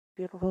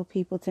Beautiful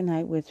people,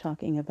 tonight we're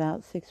talking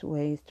about 6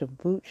 ways to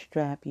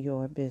bootstrap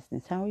your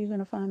business. How are you going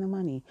to find the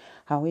money?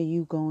 How are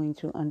you going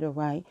to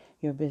underwrite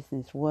your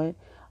business? What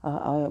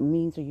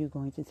means are you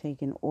going to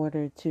take in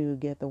order to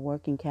get the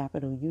working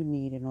capital you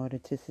need in order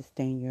to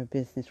sustain your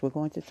business? We're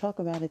going to talk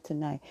about it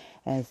tonight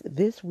as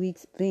this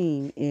week's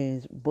theme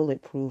is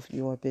bulletproof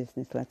your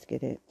business. Let's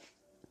get it.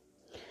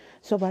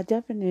 So, by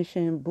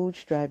definition,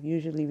 bootstrap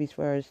usually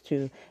refers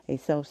to a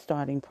self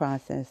starting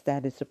process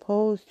that is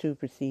supposed to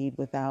proceed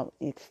without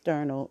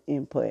external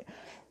input.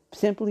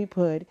 Simply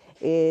put,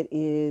 it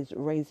is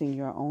raising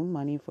your own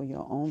money for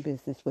your own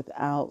business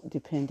without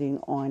depending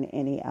on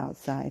any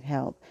outside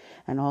help.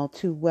 And all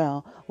too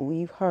well,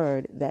 we've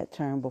heard that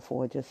term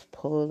before, just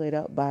pull it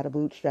up by the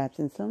bootstraps.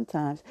 And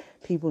sometimes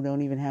people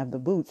don't even have the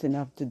boots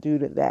enough to do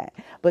to that.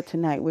 But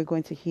tonight we're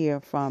going to hear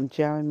from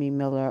Jeremy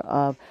Miller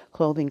of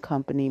clothing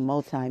company,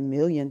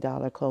 multi-million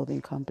dollar clothing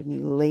company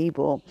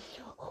Label,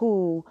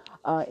 who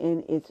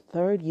in its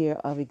third year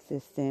of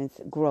existence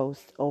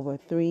grossed over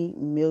 $3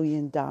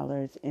 million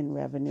in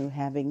revenue,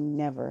 having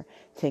never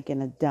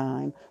taken a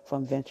dime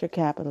from venture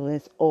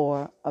capitalists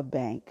or a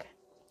bank.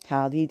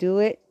 How do you do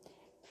it?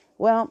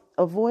 Well,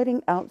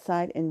 avoiding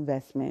outside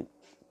investment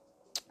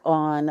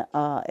on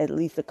at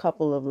least a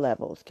couple of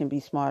levels, can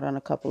be smart on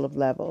a couple of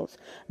levels.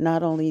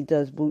 Not only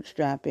does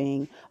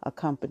bootstrapping a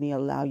company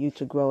allow you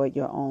to grow at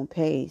your own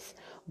pace,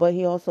 but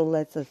he also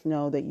lets us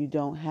know that you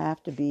don't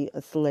have to be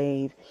a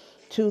slave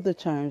to the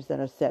terms that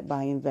are set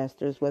by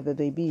investors, whether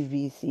they be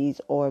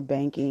VCs or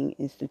banking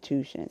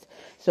institutions.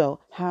 So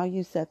how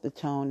you set the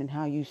tone and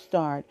how you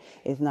start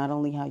is not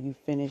only how you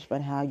finish,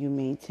 but how you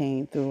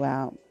maintain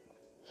throughout.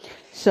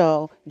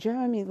 So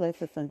Jeremy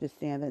lets us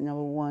understand that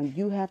number one,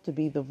 you have to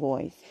be the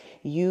voice.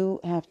 You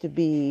have to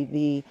be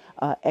the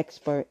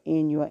expert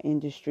in your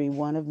industry,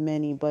 one of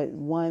many, but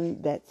one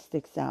that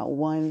sticks out,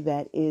 one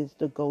that is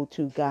the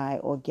go-to guy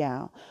or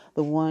gal,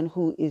 the one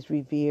who is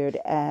revered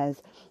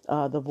as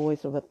the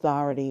voice of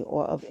authority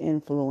or of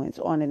influence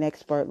on an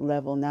expert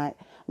level, not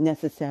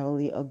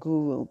necessarily a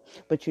guru,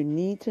 but you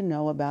need to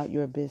know about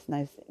your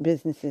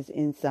businesses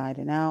inside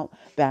and out,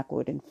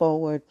 backward and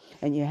forward,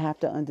 and you have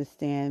to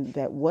understand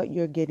that what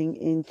you're getting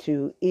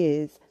into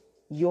is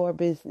your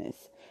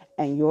business,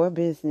 and your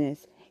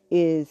business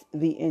is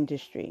the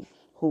industry.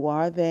 Who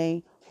are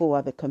they? Who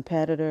are the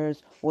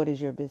competitors? What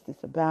is your business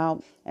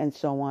about? And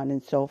so on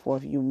and so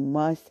forth. You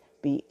must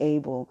be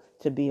able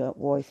to be a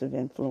voice of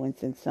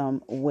influence in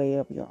some way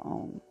of your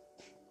own.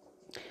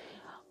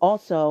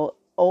 Also,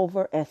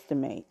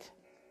 overestimate.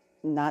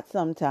 Not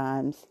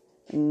sometimes,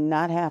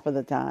 not half of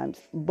the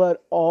times,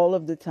 but all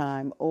of the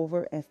time,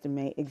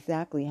 overestimate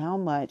exactly how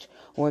much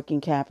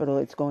working capital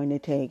it's going to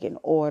take in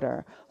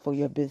order for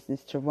your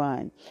business to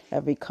run.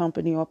 Every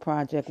company or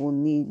project will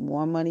need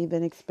more money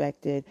than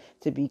expected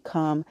to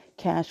become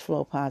cash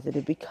flow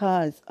positive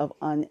because of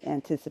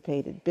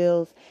unanticipated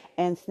bills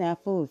and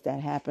snafus that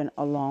happen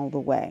along the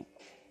way.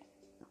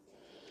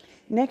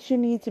 Next, you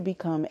need to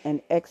become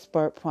an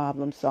expert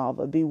problem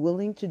solver. Be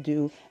willing to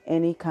do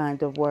any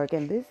kind of work.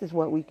 And this is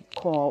what we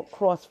call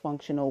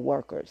cross-functional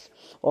workers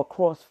or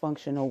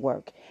cross-functional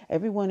work.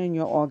 Everyone in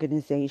your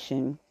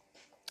organization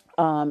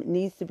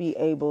needs to be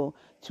able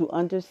to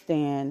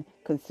understand,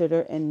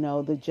 consider, and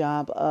know the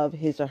job of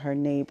his or her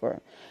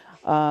neighbor.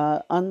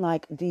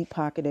 Unlike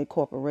deep-pocketed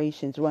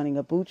corporations, running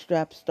a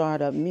bootstrap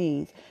startup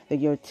means that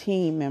your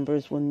team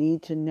members will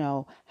need to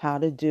know how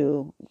to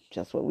do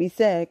just what we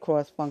said,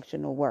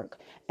 cross-functional work,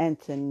 and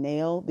to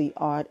nail the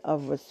art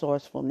of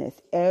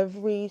resourcefulness.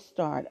 Every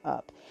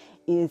startup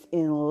is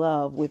in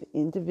love with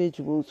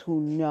individuals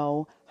who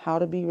know how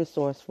to be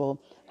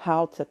resourceful,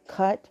 how to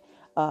cut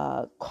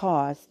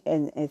costs,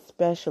 and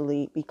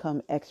especially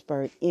become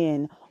expert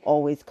in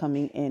always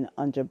coming in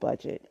under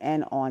budget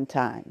and on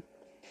time.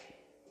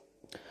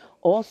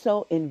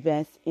 Also,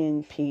 invest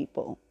in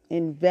people.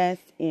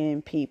 Invest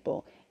in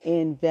people.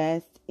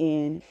 Invest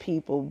in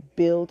people.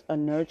 Build a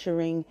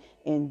nurturing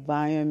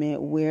environment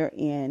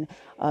wherein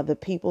the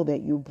people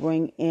that you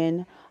bring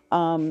in,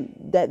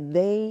 that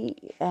they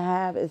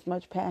have as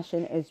much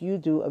passion as you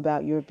do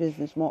about your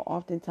business. More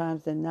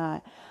oftentimes than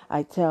not,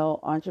 I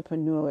tell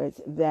entrepreneurs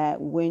that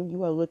when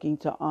you are looking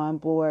to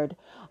onboard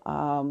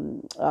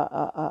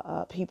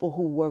people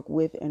who work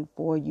with and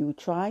for you,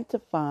 try to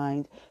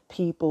find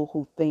people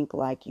who think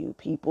like you,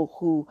 people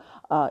who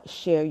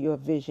share your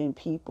vision,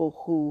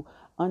 people who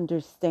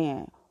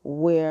understand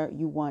where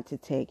you want to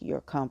take your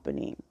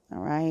company.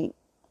 All right.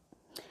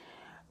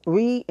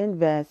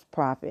 Reinvest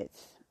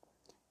profits.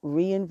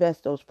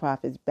 Reinvest those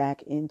profits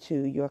back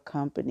into your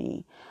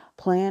company.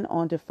 Plan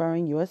on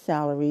deferring your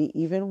salary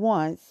even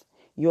once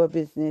your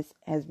business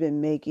has been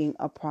making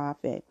a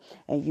profit,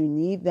 and you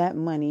need that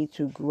money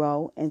to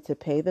grow and to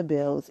pay the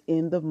bills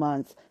in the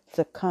months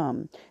to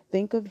come.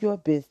 Think of your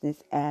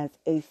business as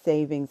a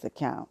savings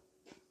account.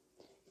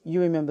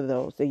 You remember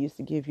those? They used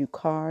to give you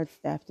cards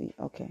after,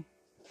 okay.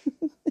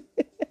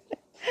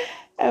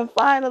 And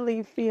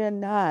finally, fear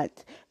not.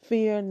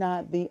 Fear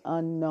not the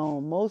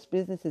unknown. Most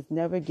businesses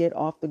never get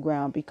off the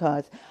ground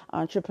because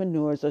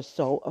entrepreneurs are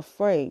so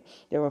afraid.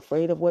 They're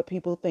afraid of what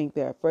people think.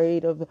 They're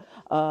afraid of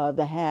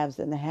the haves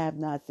and the have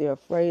nots. They're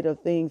afraid of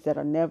things that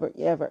are never,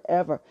 ever,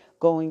 ever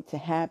going to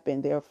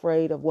happen. They're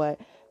afraid of what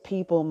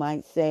people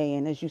might say.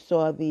 And as you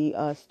saw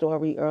the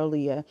story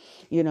earlier,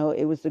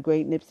 it was the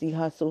great Nipsey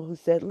Hussle who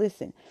said,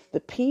 listen, the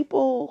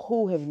people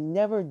who have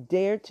never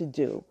dared to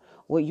do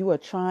what you are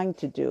trying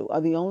to do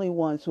are the only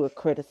ones who are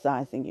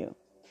criticizing you.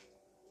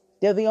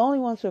 They're the only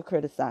ones who are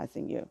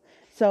criticizing you.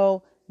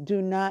 So do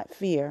not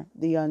fear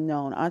the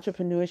unknown.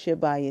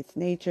 Entrepreneurship, by its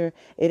nature,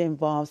 it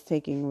involves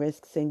taking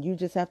risks, and you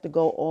just have to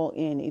go all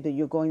in. Either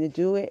you're going to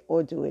do it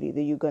or do it.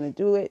 Either you're going to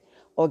do it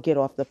or get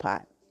off the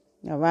pot.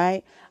 All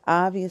right.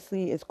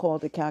 Obviously, it's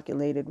called a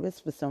calculated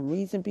risk for some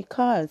reason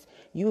because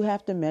you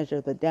have to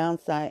measure the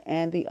downside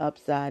and the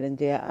upside, and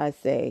dare I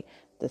say,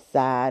 the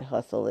side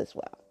hustle as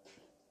well.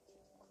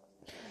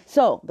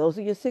 So those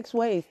are your 6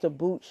 ways to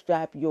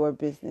bootstrap your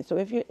business. So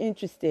if you're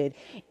interested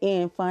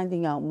in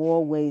finding out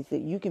more ways that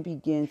you can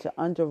begin to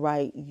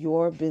underwrite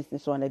your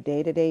business on a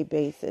day-to-day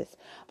basis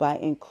by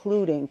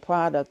including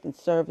product and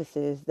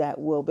services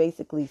that will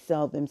basically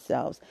sell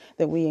themselves,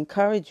 then we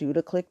encourage you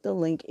to click the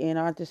link in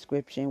our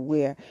description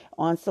where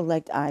on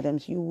select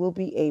items you will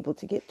be able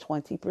to get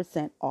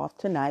 20% off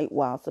tonight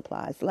while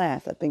supplies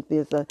last. I think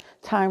there's a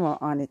timer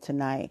on it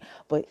tonight.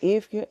 But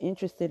if you're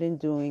interested in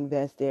doing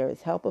this, there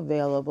is help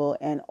available,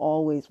 and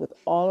always with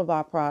all of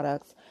our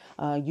products,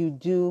 you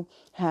do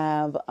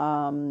have,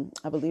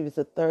 I believe it's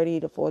a 30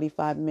 to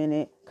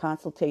 45-minute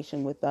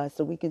consultation with us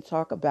so we can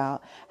talk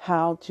about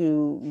how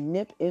to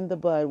nip in the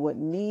bud what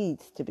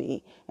needs to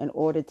be in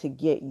order to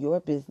get your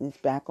business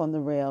back on the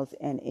rails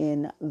and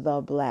in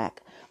the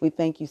black. We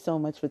thank you so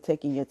much for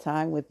taking your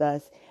time with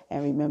us.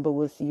 And remember,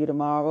 we'll see you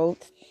tomorrow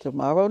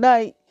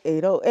night,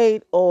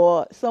 8:08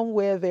 or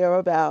somewhere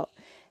thereabout.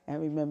 And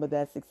remember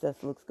that success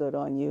looks good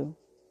on you.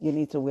 You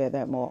need to wear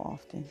that more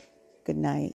often. Good night.